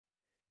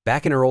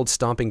Back in her old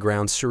stomping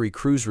grounds, Suri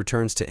Cruise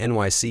returns to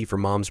NYC for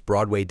Mom's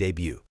Broadway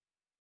debut.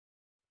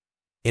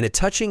 In a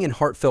touching and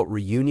heartfelt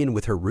reunion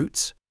with her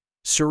roots,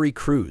 Suri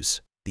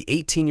Cruise, the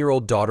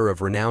 18-year-old daughter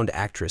of renowned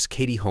actress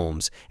Katie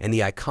Holmes and the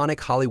iconic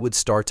Hollywood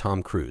star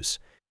Tom Cruise,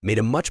 made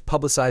a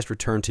much-publicized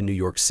return to New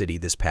York City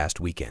this past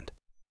weekend.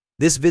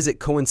 This visit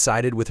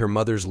coincided with her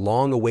mother's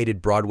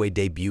long-awaited Broadway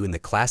debut in the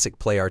classic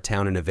play Our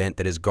Town, an event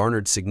that has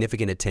garnered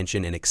significant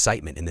attention and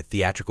excitement in the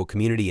theatrical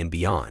community and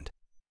beyond.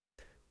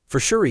 For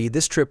Suri,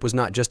 this trip was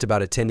not just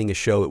about attending a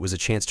show, it was a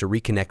chance to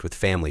reconnect with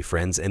family,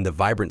 friends, and the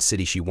vibrant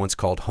city she once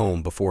called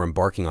home before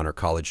embarking on her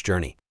college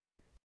journey.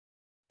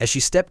 As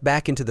she stepped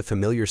back into the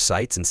familiar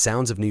sights and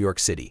sounds of New York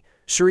City,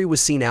 Suri was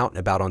seen out and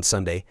about on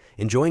Sunday,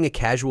 enjoying a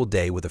casual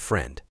day with a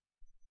friend.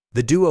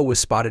 The duo was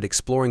spotted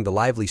exploring the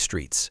lively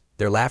streets,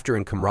 their laughter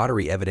and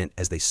camaraderie evident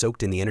as they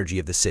soaked in the energy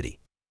of the city.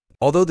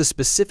 Although the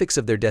specifics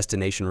of their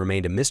destination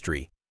remained a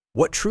mystery,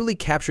 what truly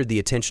captured the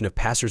attention of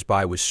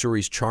passers-by was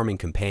Suri's charming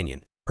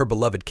companion, her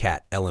beloved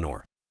cat,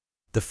 Eleanor.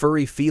 The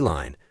furry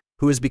feline,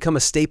 who has become a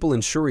staple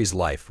in Suri's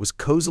life, was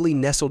cozily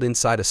nestled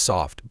inside a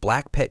soft,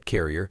 black pet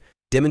carrier,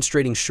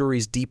 demonstrating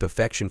Suri's deep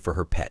affection for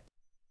her pet.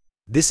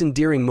 This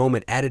endearing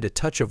moment added a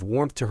touch of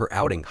warmth to her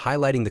outing,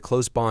 highlighting the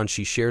close bond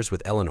she shares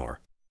with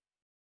Eleanor.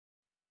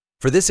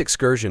 For this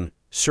excursion,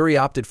 Suri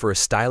opted for a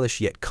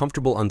stylish yet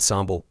comfortable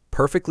ensemble,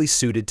 perfectly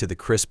suited to the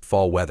crisp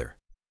fall weather.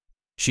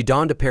 She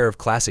donned a pair of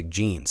classic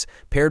jeans,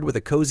 paired with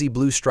a cozy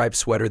blue striped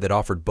sweater that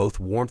offered both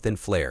warmth and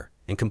flair,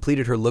 and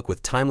completed her look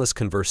with timeless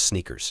Converse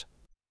sneakers.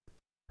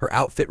 Her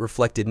outfit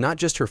reflected not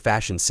just her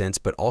fashion sense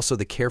but also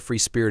the carefree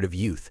spirit of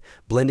youth,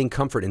 blending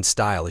comfort and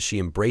style as she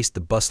embraced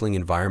the bustling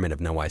environment of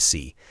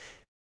NYC.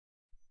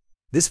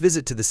 This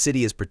visit to the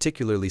city is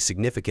particularly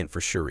significant for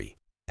Suri,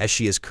 as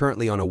she is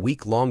currently on a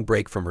week-long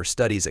break from her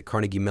studies at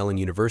Carnegie Mellon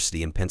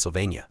University in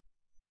Pennsylvania.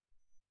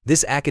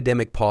 This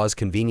academic pause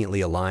conveniently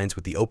aligns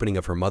with the opening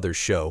of her mother's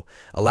show,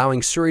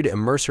 allowing Suri to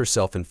immerse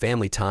herself in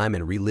family time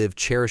and relive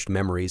cherished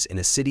memories in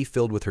a city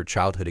filled with her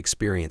childhood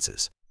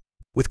experiences.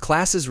 With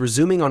classes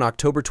resuming on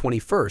October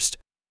 21st,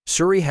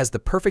 Suri has the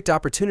perfect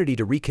opportunity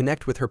to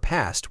reconnect with her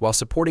past while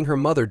supporting her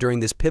mother during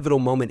this pivotal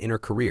moment in her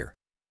career.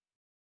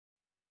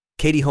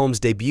 Katie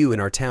Holmes' debut in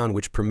Our Town,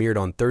 which premiered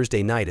on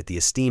Thursday night at the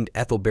esteemed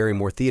Ethel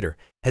Barrymore Theater,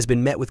 has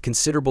been met with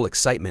considerable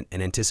excitement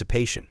and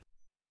anticipation.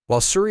 While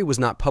Suri was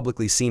not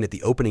publicly seen at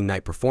the opening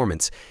night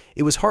performance,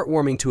 it was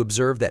heartwarming to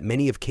observe that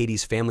many of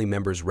Katie's family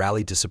members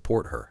rallied to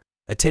support her,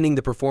 attending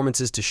the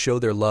performances to show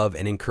their love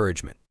and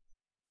encouragement.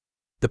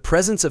 The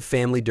presence of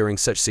family during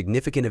such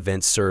significant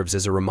events serves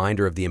as a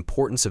reminder of the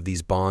importance of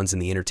these bonds in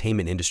the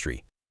entertainment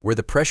industry, where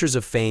the pressures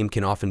of fame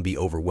can often be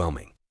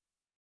overwhelming.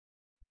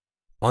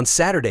 On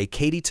Saturday,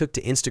 Katie took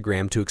to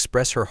Instagram to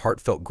express her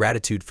heartfelt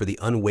gratitude for the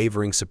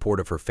unwavering support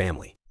of her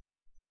family.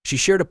 She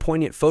shared a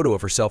poignant photo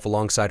of herself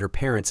alongside her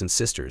parents and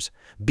sisters,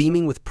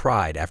 beaming with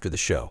pride after the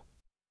show.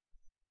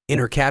 In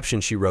her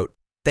caption, she wrote,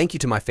 "Thank you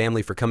to my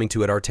family for coming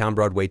to Our Town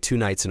Broadway 2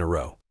 nights in a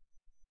row.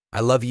 I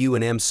love you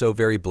and am so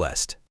very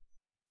blessed."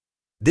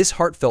 This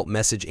heartfelt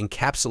message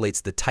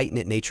encapsulates the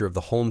tight-knit nature of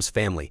the Holmes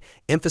family,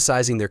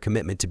 emphasizing their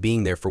commitment to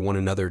being there for one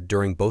another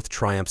during both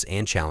triumphs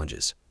and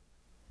challenges.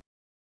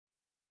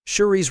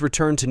 Suri's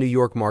return to New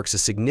York marks a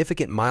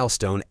significant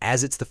milestone,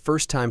 as it's the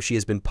first time she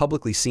has been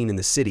publicly seen in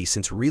the city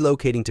since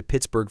relocating to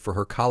Pittsburgh for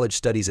her college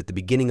studies at the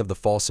beginning of the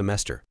fall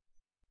semester.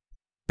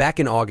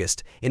 Back in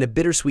August, in a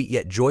bittersweet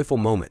yet joyful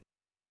moment,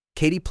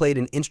 Katie played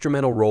an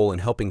instrumental role in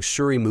helping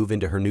Suri move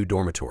into her new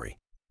dormitory.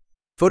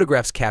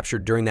 Photographs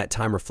captured during that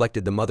time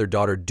reflected the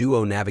mother-daughter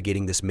duo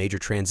navigating this major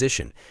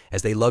transition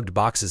as they lugged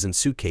boxes and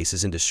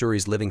suitcases into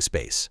Suri's living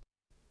space.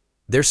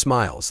 Their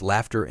smiles,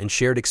 laughter, and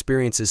shared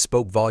experiences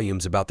spoke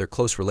volumes about their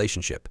close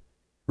relationship,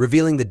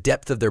 revealing the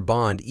depth of their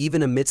bond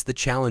even amidst the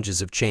challenges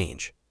of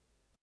change.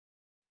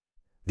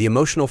 The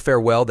emotional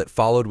farewell that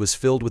followed was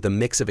filled with a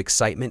mix of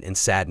excitement and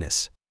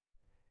sadness.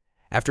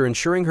 After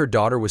ensuring her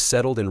daughter was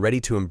settled and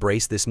ready to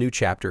embrace this new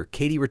chapter,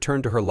 Katie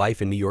returned to her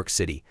life in New York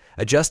City,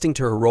 adjusting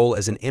to her role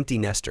as an empty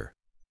nester.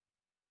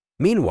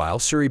 Meanwhile,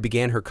 Suri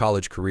began her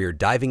college career,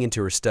 diving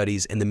into her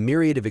studies and the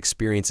myriad of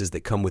experiences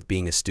that come with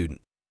being a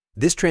student.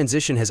 This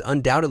transition has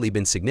undoubtedly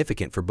been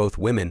significant for both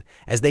women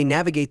as they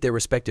navigate their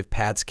respective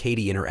paths,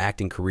 Katie in her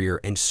acting career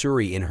and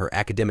Suri in her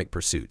academic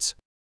pursuits.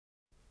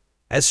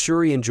 As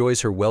Suri enjoys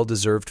her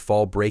well-deserved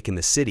fall break in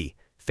the city,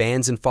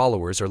 fans and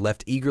followers are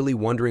left eagerly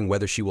wondering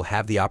whether she will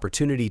have the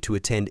opportunity to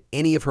attend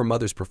any of her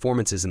mother's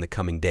performances in the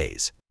coming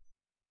days.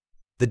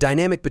 The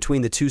dynamic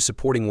between the two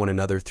supporting one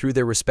another through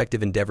their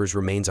respective endeavors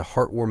remains a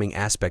heartwarming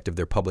aspect of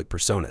their public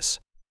personas.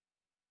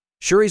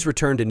 Suri's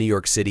return to New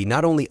York City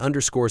not only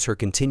underscores her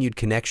continued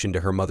connection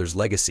to her mother's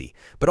legacy,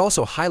 but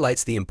also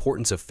highlights the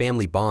importance of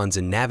family bonds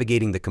in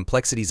navigating the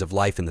complexities of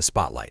life in the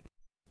spotlight.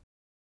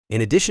 In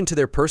addition to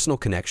their personal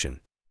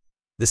connection,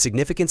 the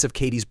significance of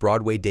Katie's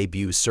Broadway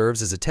debut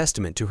serves as a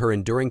testament to her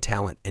enduring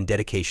talent and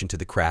dedication to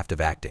the craft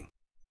of acting.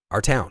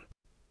 Our Town,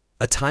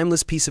 A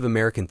timeless piece of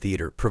American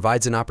theater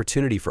provides an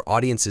opportunity for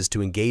audiences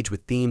to engage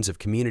with themes of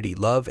community,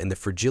 love, and the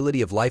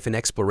fragility of life and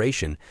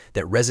exploration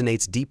that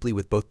resonates deeply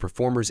with both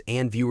performers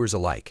and viewers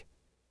alike.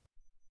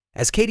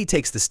 As Katie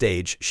takes the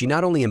stage, she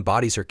not only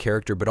embodies her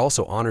character but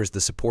also honors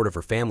the support of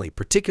her family,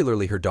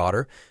 particularly her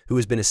daughter, who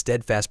has been a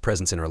steadfast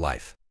presence in her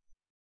life.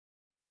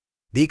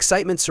 The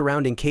excitement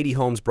surrounding Katie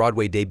Holmes'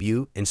 Broadway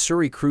debut and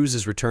Suri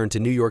Cruise's return to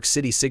New York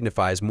City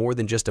signifies more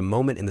than just a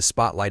moment in the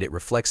spotlight. It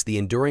reflects the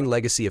enduring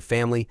legacy of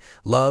family,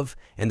 love,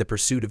 and the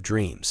pursuit of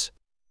dreams.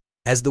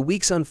 As the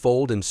weeks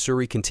unfold and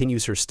Suri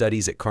continues her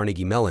studies at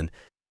Carnegie Mellon,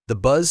 the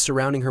buzz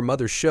surrounding her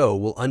mother's show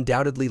will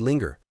undoubtedly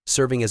linger,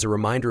 serving as a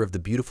reminder of the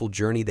beautiful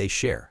journey they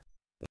share.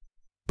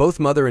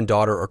 Both mother and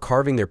daughter are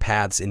carving their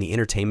paths in the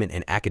entertainment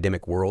and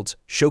academic worlds,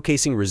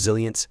 showcasing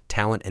resilience,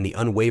 talent, and the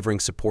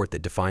unwavering support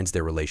that defines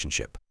their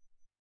relationship.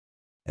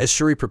 As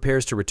Suri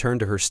prepares to return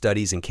to her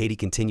studies and Katie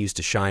continues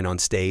to shine on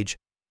stage,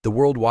 the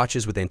world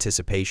watches with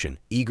anticipation,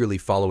 eagerly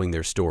following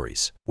their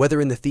stories. Whether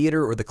in the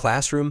theater or the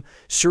classroom,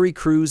 Suri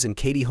Cruise and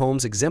Katie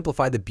Holmes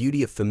exemplify the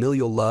beauty of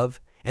familial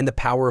love and the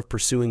power of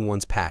pursuing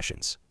one's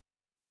passions.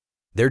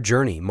 Their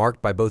journey,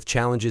 marked by both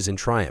challenges and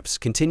triumphs,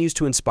 continues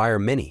to inspire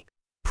many,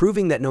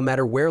 proving that no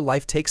matter where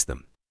life takes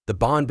them, the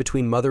bond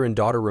between mother and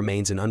daughter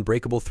remains an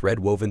unbreakable thread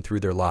woven through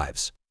their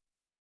lives.